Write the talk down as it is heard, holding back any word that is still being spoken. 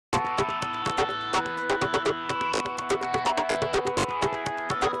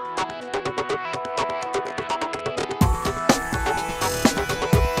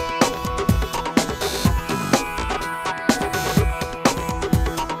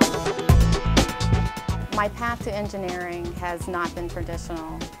My path to engineering has not been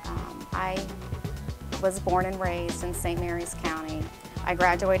traditional. I was born and raised in St. Mary's County. I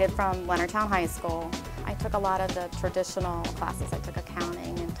graduated from Leonardtown High School. I took a lot of the traditional classes. I took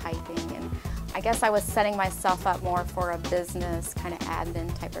accounting and typing, and I guess I was setting myself up more for a business kind of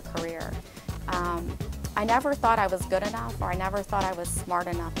admin type of career. I never thought I was good enough, or I never thought I was smart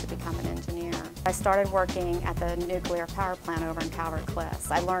enough to become an engineer. I started working at the nuclear power plant over in Calvert Cliffs.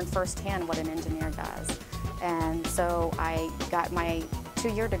 I learned firsthand what an engineer does. And so I got my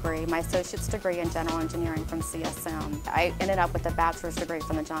two-year degree, my associate's degree in general engineering from CSM. I ended up with a bachelor's degree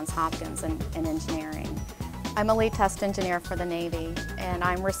from the Johns Hopkins in engineering. I'm a lead test engineer for the Navy, and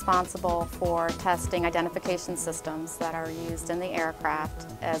I'm responsible for testing identification systems that are used in the aircraft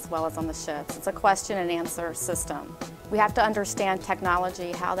as well as on the ships. It's a question and answer system. We have to understand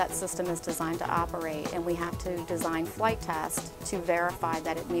technology, how that system is designed to operate, and we have to design flight tests to verify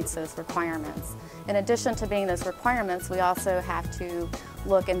that it meets those requirements. In addition to being those requirements, we also have to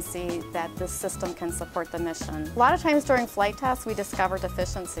look and see that the system can support the mission. A lot of times during flight tests we discover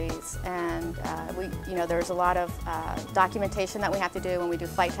deficiencies, and there's a lot of documentation that we have to do when we do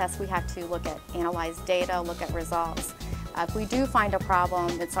flight tests. We have to analyze data, look at results. If we do find a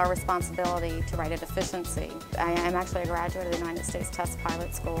problem, it's our responsibility to write a deficiency. I am actually a graduate of the United States Test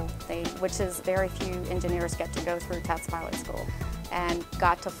Pilot School, which is very few engineers get to go through test pilot school, and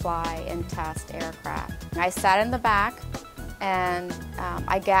got to fly and test aircraft. I sat in the back and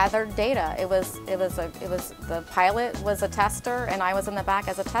I gathered data. The pilot was a tester and I was in the back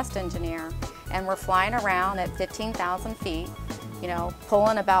as a test engineer, and we're flying around at 15,000 feet,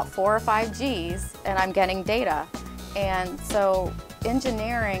 pulling about 4 or 5 Gs, and I'm getting data. And so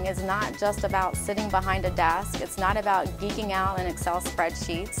engineering is not just about sitting behind a desk. It's not about geeking out in Excel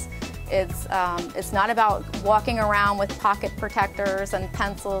spreadsheets. It's not about walking around with pocket protectors and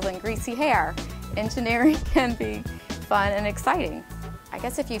pencils and greasy hair. Engineering can be fun and exciting. I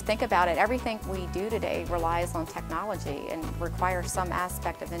guess if you think about it, everything we do today relies on technology and requires some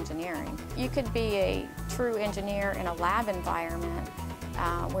aspect of engineering. You could be a true engineer in a lab environment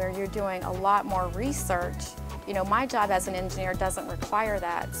where you're doing a lot more research. My job as an engineer doesn't require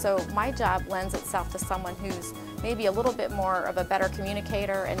that, so my job lends itself to someone who's maybe a little bit more of a better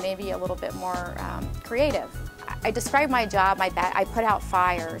communicator and maybe a little bit more creative. I describe my job, I put out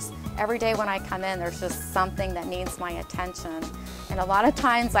fires. Every day when I come in, there's just something that needs my attention. And a lot of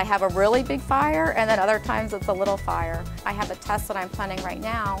times I have a really big fire, and then other times it's a little fire. I have a test that I'm planning right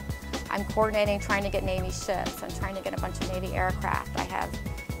now. I'm coordinating trying to get Navy ships. I'm trying to get a bunch of Navy aircraft. I have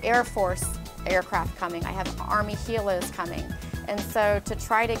Air Force aircraft coming. I have Army helos coming. And so to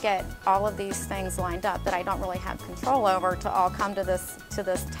try to get all of these things lined up that I don't really have control over to all come to this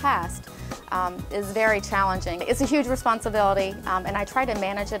test is very challenging. It's a huge responsibility, and I try to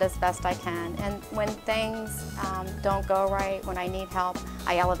manage it as best I can. And when things don't go right, when I need help,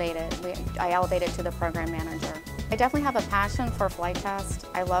 I elevate it. I elevate it to the program manager. I definitely have a passion for flight tests.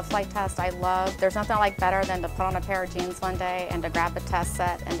 I love flight tests. There's nothing I like better than to put on a pair of jeans one day and to grab a test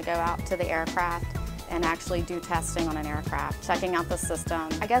set and to go out to the aircraft and actually do testing on an aircraft, checking out the system.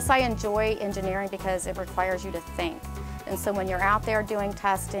 I guess I enjoy engineering because it requires you to think. And so when you're out there doing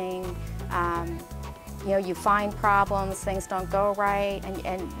testing, you find problems, things don't go right,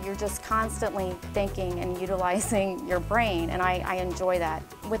 and you're just constantly thinking and utilizing your brain, and I enjoy that.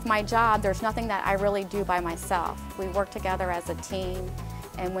 With my job, there's nothing that I really do by myself. We work together as a team,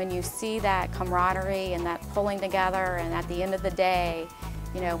 and when you see that camaraderie and that pulling together, and at the end of the day,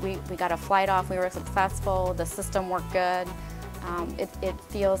 we got a flight off, we were successful, the system worked good, it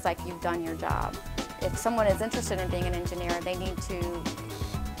feels like you've done your job. If someone is interested in being an engineer, they need to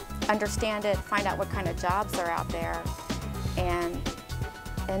understand it, find out what kind of jobs are out there, and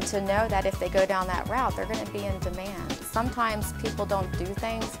to know that if they go down that route, they're going to be in demand. Sometimes people don't do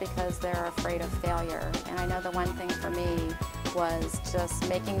things because they're afraid of failure, and I know the one thing for me was just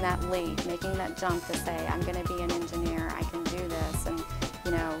making that leap, making that jump to say, I'm going to be an engineer, I can do this, and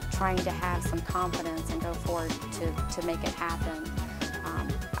trying to have some confidence and go forward to make it happen.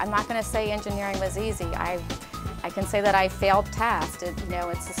 I'm not going to say engineering was easy. I can say that I failed tests.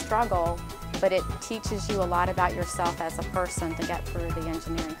 It's a struggle, but it teaches you a lot about yourself as a person to get through the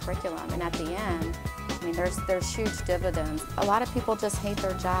engineering curriculum. And at the end, there's huge dividends. A lot of people just hate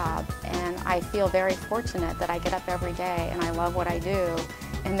their job, and I feel very fortunate that I get up every day and I love what I do.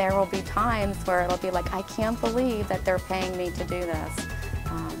 And there will be times where it'll be like, I can't believe that they're paying me to do this.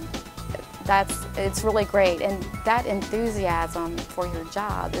 It's really great, and that enthusiasm for your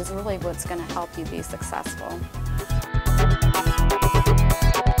job is really what's going to help you be successful.